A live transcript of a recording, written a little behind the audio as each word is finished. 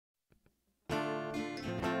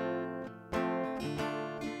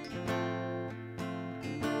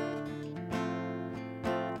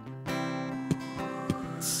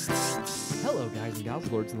Hello, guys and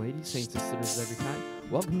gals, lords and ladies, saints and sinners of every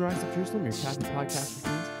kind. Welcome to Rise of Jerusalem, your Catholic podcast for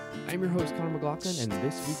teens. I'm your host, Connor McLaughlin, and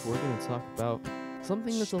this week we're going to talk about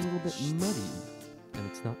something that's a little bit muddy. And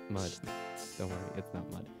it's not mud. Don't worry, it's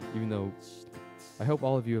not mud. Even though I hope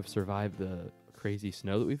all of you have survived the crazy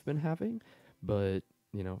snow that we've been having, but,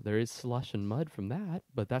 you know, there is slush and mud from that,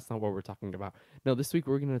 but that's not what we're talking about. No, this week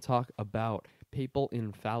we're going to talk about papal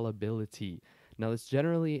infallibility. Now, that's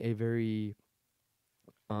generally a very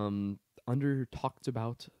under talked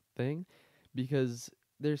about thing, because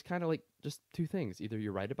there's kind of like just two things: either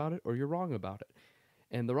you're right about it or you're wrong about it.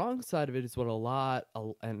 And the wrong side of it is what a lot,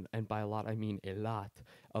 and by a lot I mean a lot,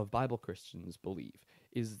 of Bible Christians believe,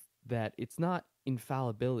 is that it's not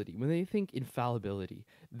infallibility. When they think infallibility,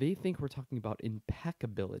 they think we're talking about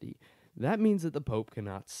impeccability. That means that the Pope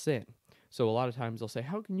cannot sin. So a lot of times they'll say,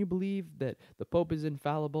 how can you believe that the Pope is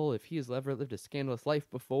infallible if he has ever lived a scandalous life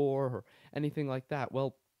before, or anything like that?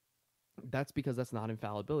 Well, that's because that's not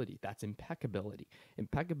infallibility. That's impeccability.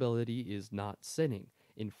 Impeccability is not sinning.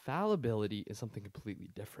 Infallibility is something completely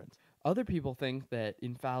different. Other people think that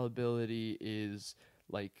infallibility is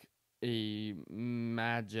like a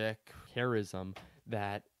magic charism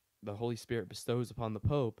that the Holy Spirit bestows upon the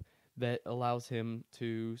Pope that allows him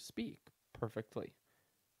to speak perfectly.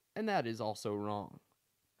 And that is also wrong.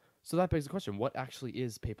 So that begs the question, what actually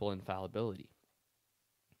is papal infallibility?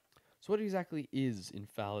 So what exactly is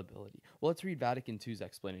infallibility? Well, let's read Vatican II's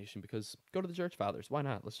explanation, because go to the Church Fathers. Why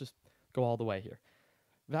not? Let's just go all the way here.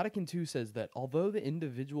 Vatican II says that although the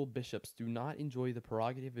individual bishops do not enjoy the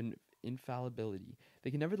prerogative of infallibility, they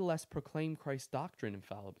can nevertheless proclaim Christ's doctrine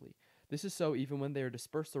infallibly. This is so even when they are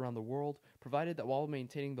dispersed around the world, provided that while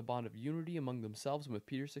maintaining the bond of unity among themselves and with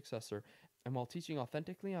Peter's successor, and while teaching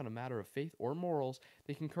authentically on a matter of faith or morals,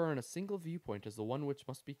 they concur in a single viewpoint as the one which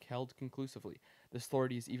must be held conclusively. This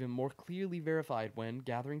authority is even more clearly verified when,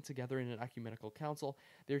 gathering together in an ecumenical council,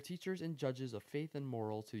 they are teachers and judges of faith and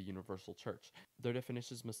moral to the universal church. Their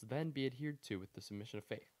definitions must then be adhered to with the submission of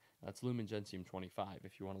faith. That's Lumen Gentium 25,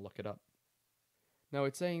 if you want to look it up. Now,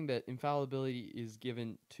 it's saying that infallibility is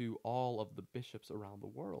given to all of the bishops around the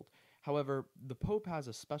world. However, the Pope has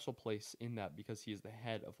a special place in that because he is the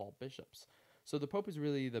head of all bishops. So the Pope is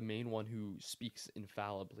really the main one who speaks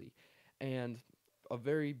infallibly. And a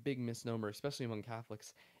very big misnomer, especially among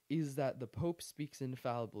Catholics, is that the Pope speaks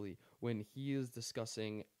infallibly when he is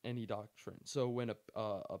discussing any doctrine. So when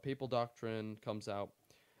a papal doctrine comes out,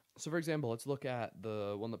 so for example, let's look at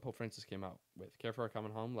the one that Pope Francis came out with, Care for Our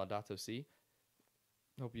Common Home, Laudato Si.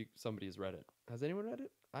 Hope somebody has read it. Has anyone read it?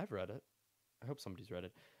 I've read it. I hope somebody's read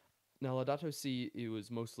it. Now, Laudato Si, it was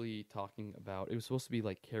mostly talking about, it was supposed to be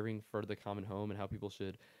like caring for the common home and how people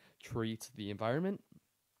should treat the environment.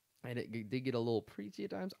 And it did get a little preachy at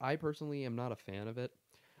times. I personally am not a fan of it.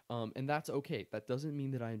 And that's okay. That doesn't mean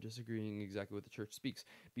that I am disagreeing exactly what the church speaks.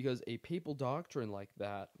 Because a papal doctrine like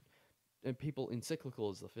that, and papal encyclical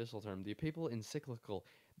is the official term, the papal encyclical,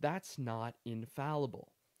 that's not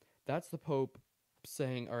infallible. That's the Pope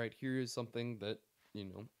saying, all right, here is something that,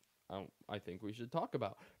 I think we should talk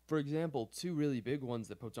about. For example, two really big ones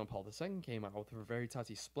that Pope John Paul II came out with were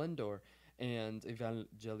Veritatis Splendor and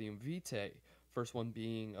Evangelium Vitae. First one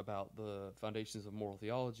being about the foundations of moral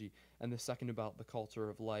theology, and the second about the culture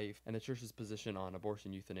of life and the church's position on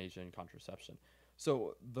abortion, euthanasia, and contraception.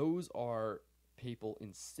 So those are papal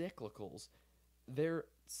encyclicals. They're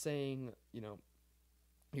saying,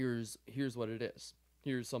 here's what it is.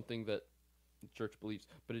 Here's something that the church believes,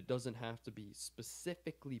 but it doesn't have to be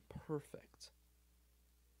specifically perfect.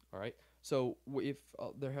 All right? So if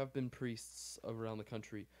there have been priests around the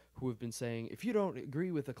country who have been saying, if you don't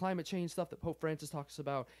agree with the climate change stuff that Pope Francis talks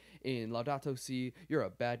about in Laudato Si, you're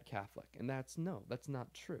a bad Catholic. And that's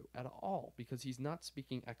not true at all, because he's not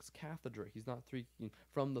speaking ex cathedra. He's not speaking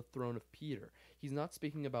from the throne of Peter. He's not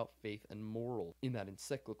speaking about faith and moral in that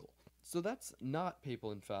encyclical. So that's not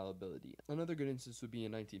papal infallibility. Another good instance would be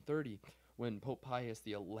in 1930, when Pope Pius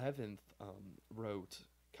XI wrote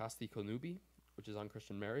Casti Connubii, which is on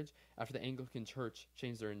Christian marriage, after the Anglican Church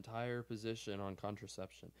changed their entire position on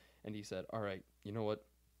contraception. And he said, all right, you know what?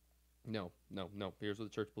 No. Here's what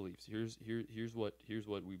the church believes. Here's what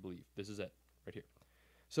we believe. This is it right here.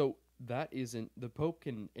 So that isn't, the Pope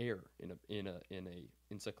can err in a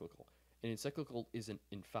encyclical. An encyclical isn't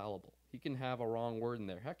infallible. He can have a wrong word in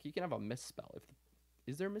there. Heck, he can have a misspell.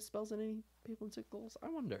 Is there misspells in any papal encyclicals? I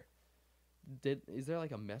wonder. Is there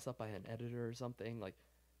like a mess up by an editor or something? Like,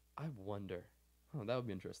 I wonder. Oh, that would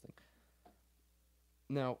be interesting.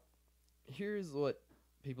 Now, here's what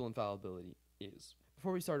papal infallibility is.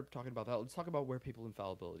 Before we start talking about that, let's talk about where papal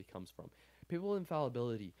infallibility comes from. Papal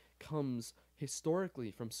infallibility comes historically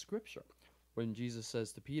from Scripture. When Jesus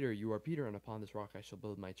says to Peter, "You are Peter, and upon this rock I shall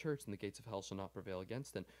build my church, and the gates of hell shall not prevail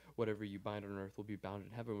against it. Whatever you bind on earth will be bound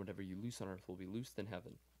in heaven. Whatever you loose on earth will be loosed in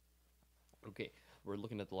heaven." Okay, we're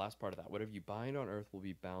looking at the last part of that. Whatever you bind on earth will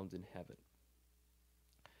be bound in heaven.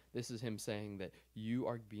 This is him saying that you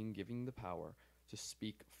are being given the power to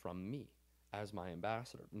speak from me as my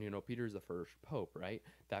ambassador. Peter is the first pope, right?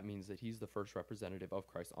 That means that he's the first representative of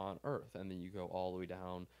Christ on earth. And then you go all the way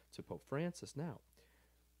down to Pope Francis now.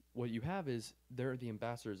 What you have is they're the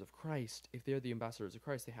ambassadors of Christ. If they're the ambassadors of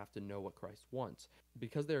Christ, they have to know what Christ wants.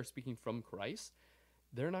 Because they're speaking from Christ,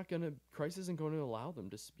 Christ isn't going to allow them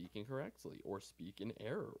to speak incorrectly or speak in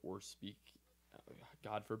error or speak,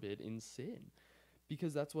 God forbid, in sin.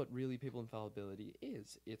 Because that's what really papal infallibility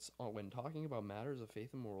is. It's when talking about matters of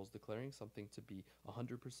faith and morals, declaring something to be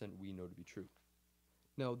 100% we know to be true.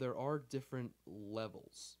 Now, there are different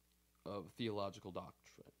levels of theological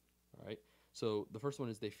doctrine, all right? So the first one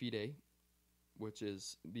is de fide, which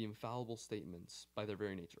is the infallible statements by their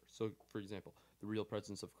very nature. So, for example, the real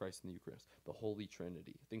presence of Christ in the Eucharist, the Holy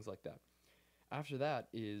Trinity, things like that. After that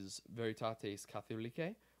is Veritates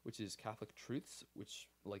Catholicae, which is Catholic truths, which,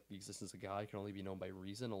 like the existence of God, can only be known by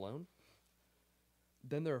reason alone.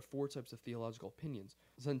 Then there are 4 types of theological opinions.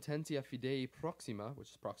 Sententia fidei proxima, which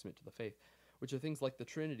is proximate to the faith, which are things like the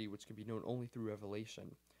Trinity, which can be known only through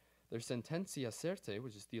revelation. There's sententia certe,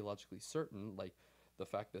 which is theologically certain, like the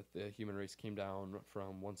fact that the human race came down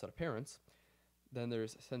from one set of parents. Then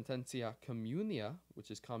there's sententia communia, which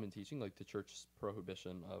is common teaching, like the church's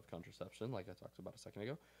prohibition of contraception, like I talked about a second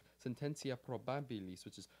ago. Sententia probabilis,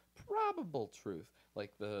 which is probable truth,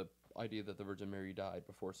 like the idea that the Virgin Mary died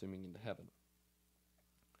before assuming into heaven.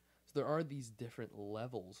 So there are these different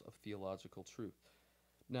levels of theological truth.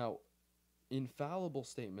 Now, infallible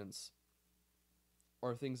statements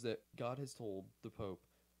are things that God has told the Pope,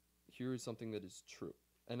 here is something that is true.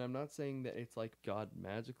 And I'm not saying that it's like God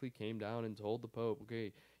magically came down and told the Pope,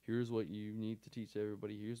 okay, here's what you need to teach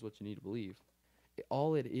everybody, here's what you need to believe.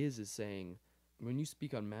 All it is saying, when you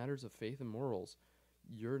speak on matters of faith and morals,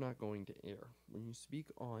 you're not going to err. When you speak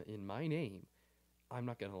in my name, I'm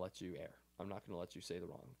not going to let you err. I'm not going to let you say the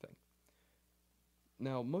wrong thing.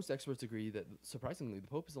 Now, most experts agree that, surprisingly, the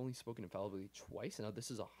Pope has only spoken infallibly twice. Now, this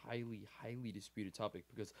is a highly, highly disputed topic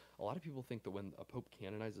because a lot of people think that when a Pope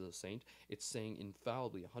canonizes a saint, it's saying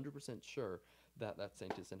infallibly, 100% sure, that that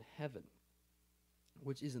saint is in heaven,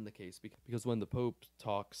 which isn't the case. Because when the Pope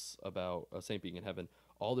talks about a saint being in heaven,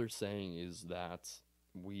 all they're saying is that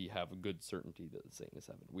we have a good certainty that the saint is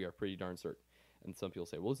heaven. We are pretty darn certain. And some people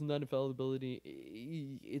say, well, isn't that infallibility?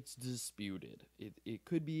 It's disputed. It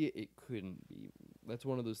could be, it couldn't be. That's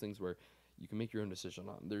one of those things where you can make your own decision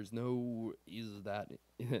on. There's no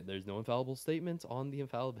infallible statement on the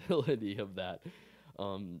infallibility of that.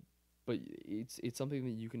 But it's something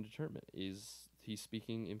that you can determine. Is he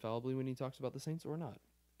speaking infallibly when he talks about the saints or not?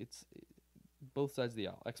 It's both sides of the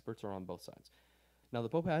aisle. Experts are on both sides. Now, the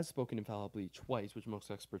Pope has spoken infallibly twice, which most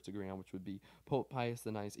experts agree on, which would be Pope Pius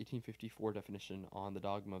IX's 1854 definition on the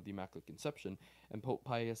dogma of the Immaculate Conception and Pope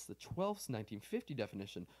Pius XII's 1950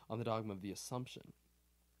 definition on the dogma of the Assumption.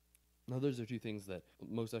 Now, those are 2 things that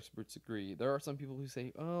most experts agree. There are some people who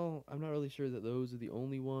say, oh, I'm not really sure that those are the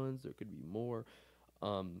only ones. There could be more.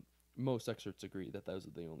 Most experts agree that those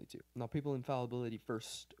are the only 2. Now, papal infallibility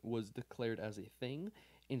first was declared as a thing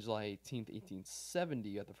in July 18th,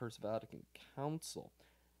 1870 at the First Vatican Council.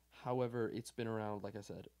 However, it's been around, like I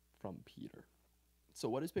said, from Peter. So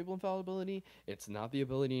what is papal infallibility? It's not the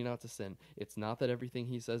ability not to sin. It's not that everything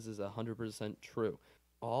he says is 100% true.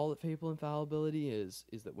 All that papal infallibility is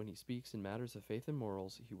that when he speaks in matters of faith and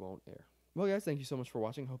morals, he won't err. Well, guys, thank you so much for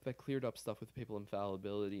watching. Hope that cleared up stuff with papal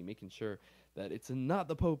infallibility, making sure that it's not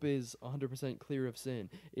the Pope is 100% clear of sin.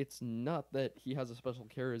 It's not that he has a special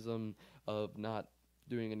charism of not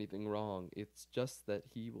doing anything wrong. It's just that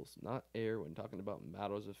he will not err when talking about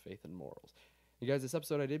matters of faith and morals. You guys, this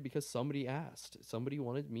episode I did because somebody asked. Somebody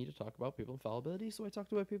wanted me to talk about papal infallibility, so I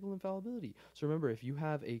talked about papal infallibility. So remember, if you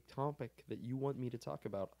have a topic that you want me to talk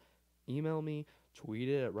about, email me, tweet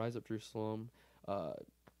it at Rise Up Jerusalem,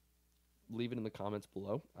 leave it in the comments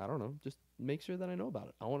below. I don't know. Just make sure that I know about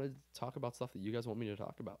it. I want to talk about stuff that you guys want me to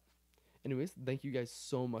talk about. Anyways, thank you guys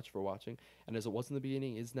so much for watching. And as it was in the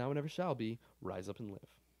beginning, is now and ever shall be, rise up and live.